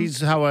 Yeah, and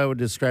she's how I would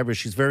describe her.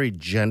 She's very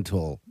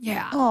gentle.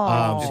 Yeah.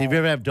 So if you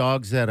ever have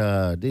dogs that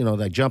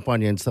that jump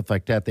on you and stuff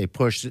like that, they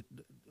push it.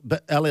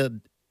 But Ella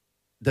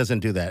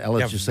doesn't do that.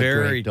 Ella's just a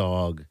great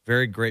dog.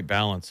 Very great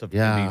balance of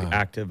Yeah. being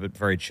active but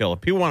very chill.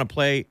 If people want to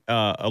play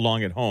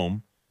along at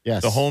home,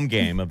 Yes. the home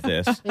game of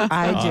this,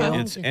 I do.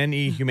 It's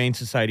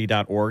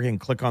nehumanesociety.org and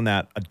click on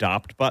that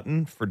adopt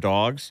button for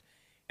dogs.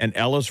 And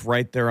Ella's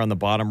right there on the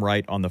bottom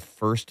right on the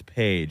first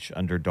page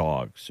under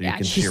dogs. So you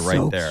can see her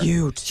right there.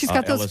 Cute. She's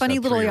got those Ella's funny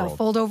a little 3-year-old.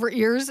 fold over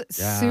ears.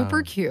 Yeah.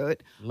 Super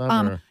cute.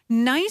 Love her.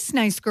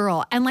 Nice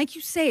girl. And like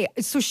you say,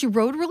 so she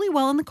rode really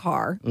well in the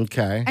car.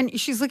 Okay. And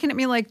she's looking at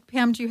me like,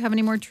 Pam, do you have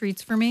any more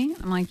treats for me?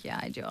 I'm like, yeah,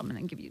 I do. I'm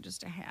going to give you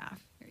just a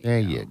half. There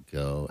you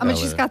go. I mean,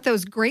 she's Ella. got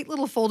those great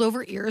little fold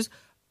over ears.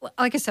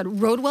 Like I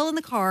said, rode well in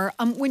the car.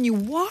 When you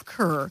walk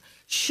her,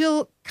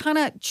 she'll kind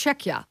of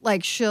check you.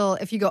 Like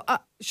if you go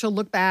up, she'll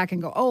look back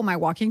and go, oh, am I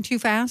walking too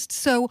fast?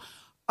 So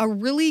a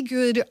really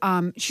good,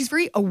 she's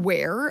very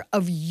aware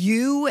of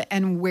you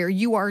and where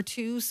you are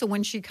too. So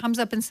when she comes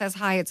up and says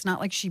hi, it's not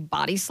like she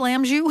body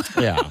slams you.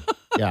 Yeah.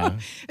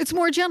 It's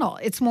more gentle.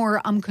 It's more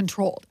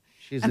controlled.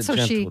 She's And a so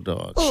gentle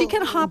dog. She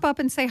can hop up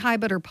and say hi,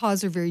 but her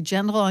paws are very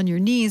gentle on your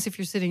knees if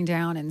you're sitting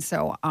down. And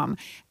so,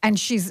 and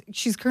she's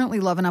currently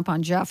loving up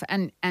on Jeff,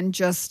 and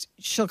just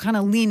she'll kind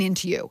of lean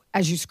into you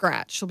as you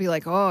scratch. She'll be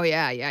like, "Oh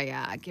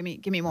yeah, give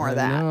me more of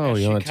that." No,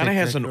 She kind of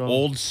has an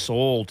old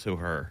soul to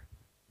her,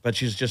 but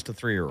she's just a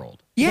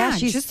 3-year-old. Yeah,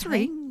 she's just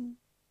 3.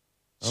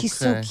 She's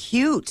so Okay.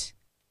 cute.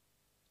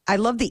 I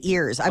love the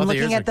ears. I'm the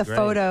looking ears at are the great.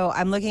 photo.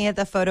 I'm looking at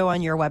the photo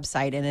on your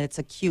website, and it's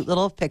a cute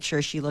little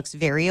picture. She looks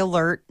very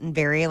alert and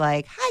very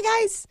like,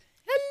 "Hi guys."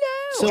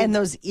 So- And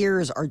those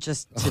ears are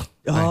just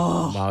My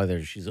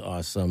mother, she's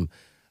awesome.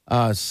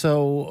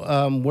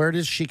 So where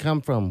does she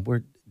come from?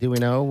 Do we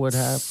know what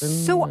happened?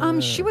 So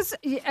she was.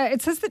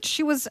 It says that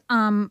she was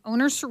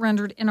owner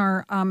surrendered in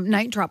our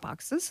night drop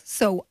boxes.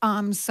 So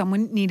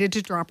someone needed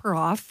to drop her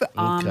off.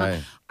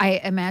 Okay. I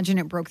imagine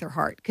it broke their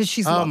heart because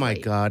she's. Oh lovely. my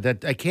God!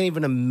 I can't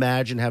even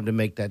imagine having to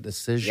make that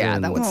decision. Yeah,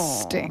 that would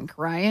stink,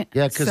 right?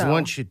 Yeah, because So-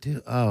 once you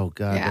do, oh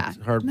God, Yeah.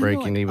 that's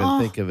heartbreaking to even Oh.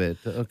 think of it.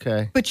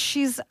 Okay. But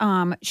she's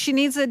she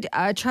needs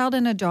a child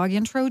and a dog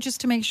intro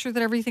just to make sure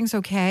that everything's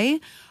okay.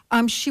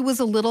 She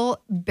was a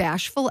little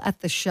bashful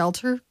at the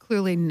shelter.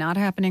 Clearly not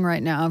happening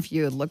right now. If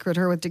you look at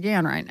her with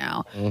DeGan right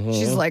now,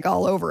 she's like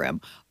all over him.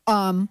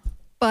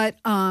 But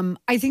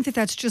I think that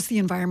that's just the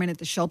environment at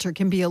the shelter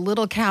can be a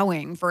little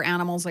cowing for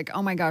animals. Like,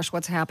 oh my gosh,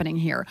 what's happening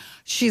here?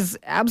 She's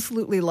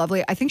absolutely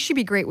lovely. I think she'd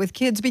be great with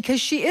kids because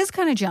she is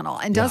kind of gentle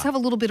and does have a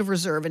little bit of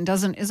reserve and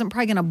isn't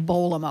probably going to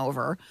bowl them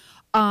over.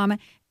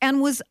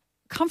 And was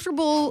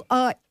comfortable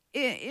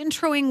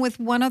introing with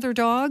one other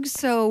dog.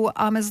 So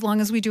as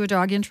long as we do a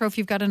dog intro, if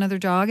you've got another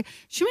dog,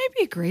 she might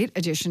be a great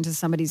addition to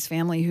somebody's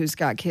family who's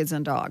got kids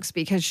and dogs,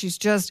 because she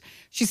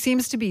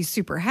seems to be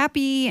super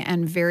happy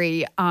and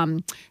very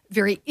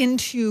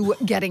into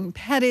getting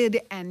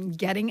petted and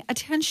getting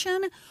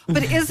attention,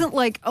 but isn't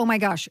like, oh my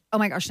gosh,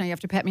 now you have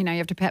to pet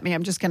me,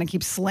 I'm just going to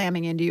keep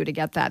slamming into you to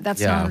get that.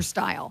 That's not her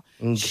style.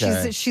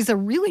 Okay. She's a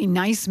really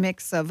nice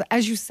mix of,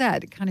 as you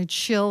said, kind of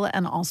chill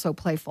and also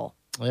playful.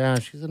 Yeah,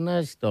 she's a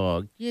nice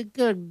dog. You're a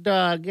good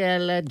dog. Yeah,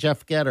 let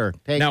Jeff get her.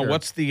 Take her.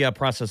 What's the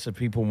process if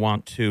people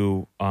want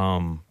to,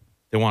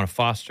 they want to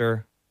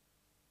foster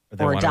or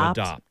they want to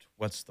adopt?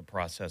 What's the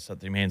process at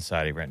the Humane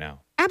Society right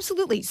now?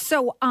 Absolutely.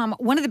 So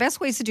one of the best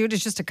ways to do it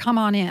is just to come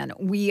on in.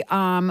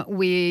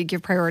 We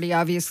give priority,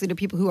 obviously, to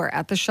people who are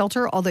at the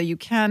shelter, although you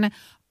can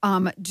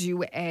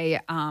do a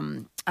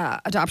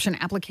adoption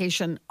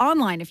application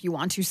online if you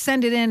want to.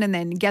 Send it in and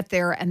then get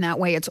there, and that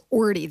way it's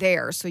already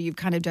there. So you've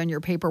kind of done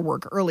your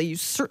paperwork early. You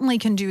certainly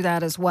can do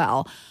that as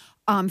well.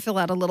 Fill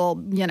out a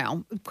little,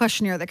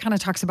 questionnaire that kind of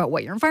talks about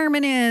what your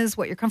environment is,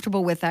 what you're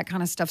comfortable with, that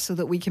kind of stuff, so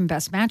that we can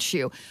best match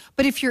you.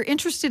 But if you're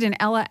interested in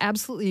Ella,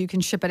 absolutely, you can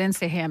ship it in.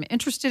 Say, hey, I'm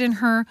interested in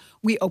her.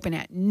 We open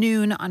at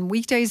noon on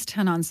weekdays,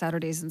 10 on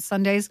Saturdays and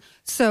Sundays.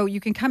 So you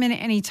can come in at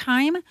any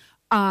time.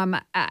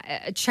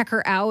 Check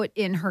her out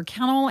in her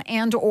kennel,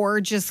 and or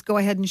just go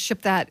ahead and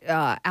ship that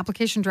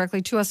application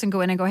directly to us and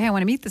go in and go, hey, I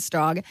want to meet this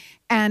dog.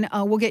 And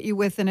we'll get you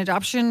with an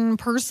adoption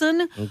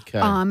person.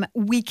 Okay.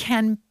 We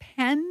can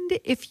pend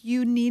if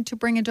you need to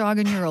bring a dog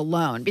and you're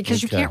alone,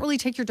 because you can't really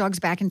take your dogs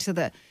back into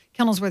the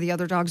kennels where the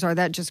other dogs are.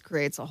 That just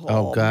creates a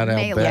whole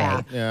melee.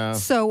 Yeah.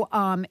 So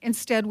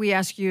instead, we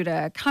ask you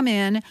to come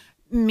in,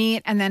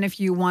 meet, and then if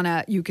you want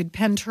to, you could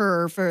pend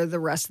her for the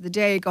rest of the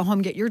day, go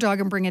home, get your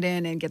dog and bring it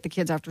in and get the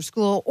kids after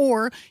school,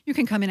 or you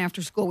can come in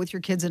after school with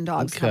your kids and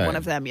dogs, have one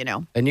of them,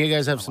 And you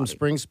guys have some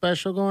spring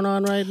special going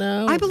on right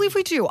now? I believe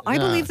we do. I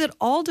believe that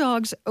all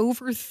dogs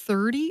over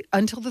 30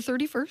 until the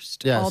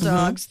 31st, all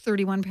dogs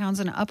 31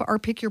 pounds and up are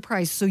pick your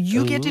price. So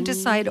you get to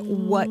decide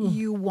what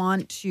you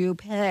want to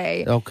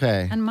pay.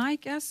 Okay. And my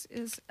guess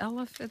is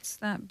Ella fits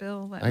that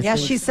bill.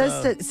 She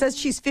says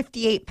she's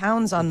 58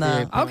 pounds on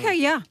the... Okay,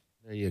 yeah.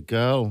 There you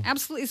go.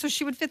 Absolutely. So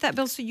she would fit that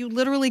bill. So you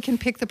literally can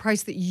pick the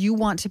price that you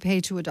want to pay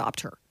to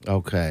adopt her.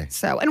 Okay.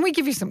 So, and we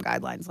give you some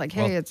guidelines like,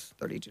 hey, it's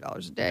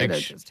 $32 a day to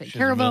just take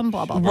care of them,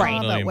 blah, blah,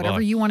 blah. But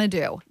whatever you want to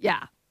do.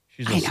 Yeah.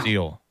 She's a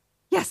steal.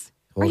 Yes.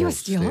 Are you a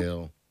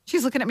steal?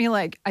 She's looking at me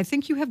like, I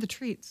think you have the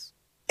treats.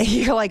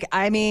 You're like,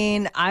 I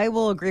mean, I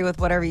will agree with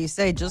whatever you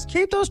say. Just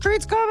keep those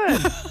treats coming.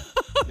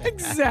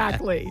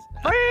 Exactly.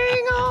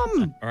 Bring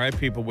them. All right,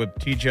 people, we'll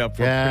teach you up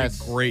for a pretty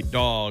great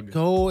dog.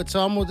 Go. It's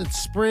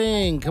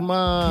spring. Come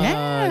on.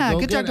 Yeah,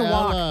 good dog to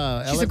walk.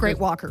 Ella. She's a great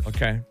walker.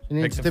 Okay.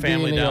 Needs Take to the be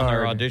family in the down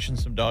there, yard. audition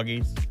some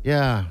doggies.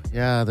 Yeah.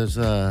 There's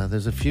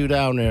a few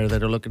down there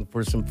that are looking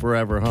for some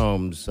forever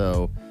homes.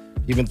 So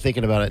if you've been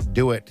thinking about it,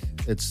 do it.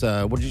 It's,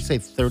 what did you say,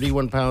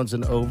 31 pounds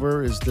and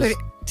over? Is this...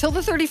 Till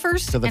the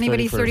 31st, Till the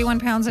anybody 31st. 31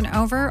 pounds and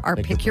over, or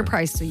pick your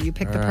price. So you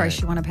pick the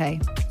price you want to pay.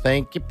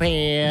 Thank you,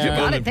 Pam. You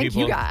got it. Thank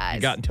People, you, guys.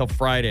 You got until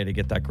Friday to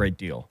get that great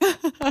deal.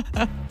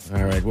 All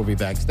right, we'll be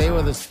back. Stay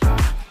with us.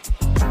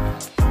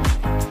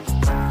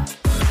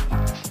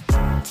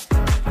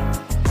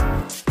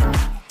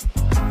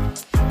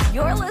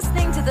 You're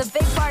listening to the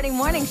Big Party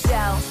Morning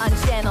Show on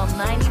Channel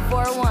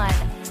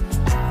 94.1.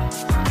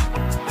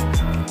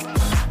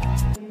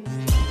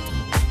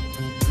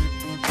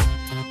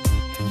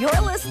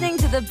 You're listening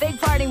to the Big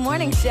Party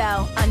Morning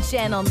Show on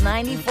Channel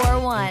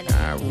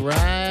 94.1. All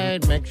right.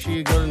 Make sure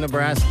you go to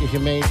Nebraska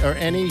Humane or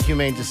any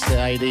Humane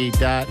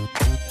Society.org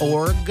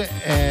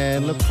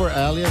and look for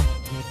Ella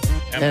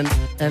and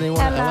anyone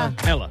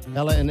Ella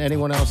and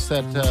anyone else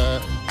that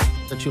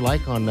you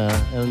like in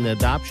the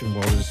adoption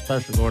world. There's a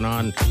special going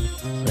on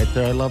right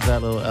there. I love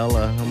that little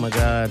Ella. Oh my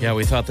God. Yeah,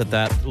 we thought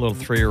that little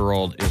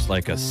 3-year-old is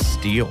like a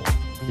steal.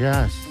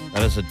 Yes.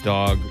 That is a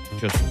dog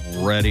just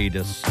ready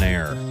to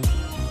snare.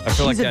 I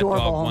feel like that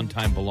adorable. dog one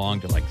time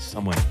belonged to like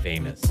someone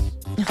famous.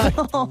 I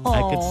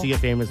could see a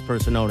famous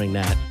person owning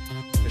that.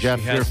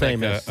 Jeff, she you're has like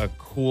famous. a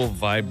cool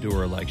vibe to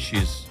her, like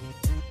she's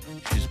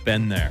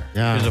been there.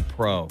 Yeah. She's a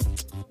pro.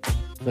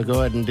 So go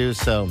ahead and do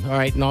so. All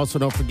right, and also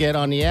don't forget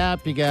on the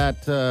app, you got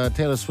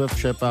Taylor Swift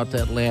trip out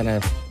to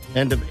Atlanta,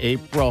 end of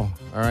April.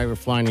 All right, we're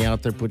flying you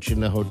out there, put you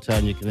in the hotel,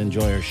 and you can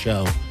enjoy our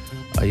show.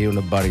 You and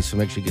a buddy, so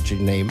make sure you get your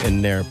name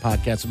in there.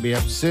 Podcast will be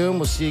up soon.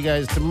 We'll see you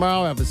guys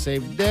tomorrow. Have a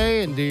safe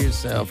day and do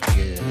yourself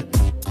good.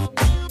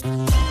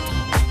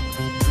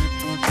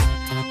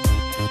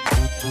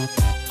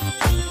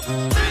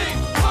 Big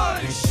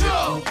Party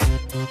Show.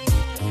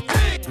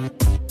 Big Party Show.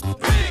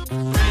 Big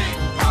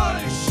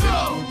Party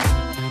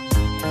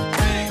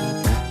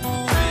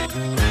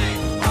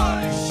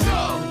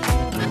Show.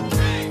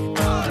 Big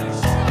Party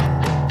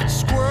Show.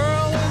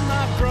 Squirrel in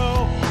my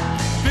fro.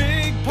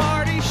 Big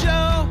Party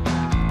Show.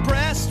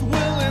 Breast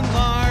will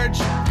enlarge.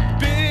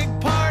 Big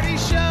Party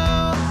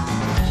Show.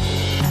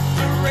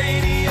 The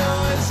radio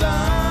is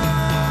on.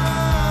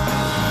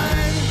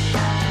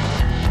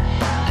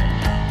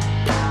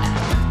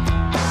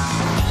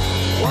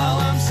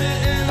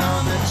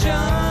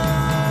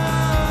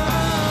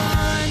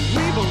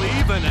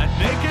 something at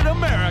Naked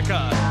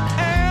America.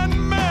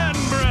 And man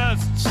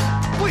breasts.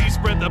 Please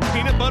spread the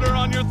peanut butter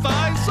on your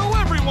thighs so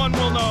everyone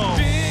will know.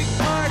 Big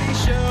party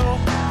show.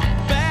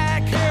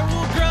 Back hair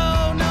will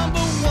grow. Number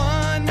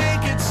one,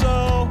 make it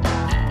so.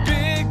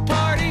 Big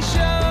party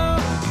show.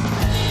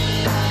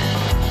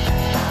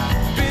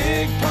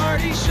 Big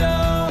party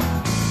show.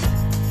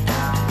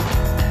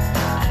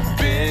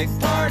 Big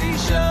party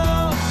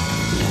show.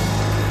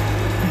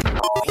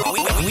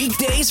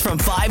 Weekdays from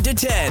 5 to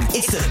 10.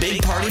 It's the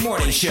Big Party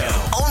Morning Show.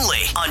 Only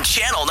on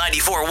Channel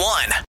 94.1.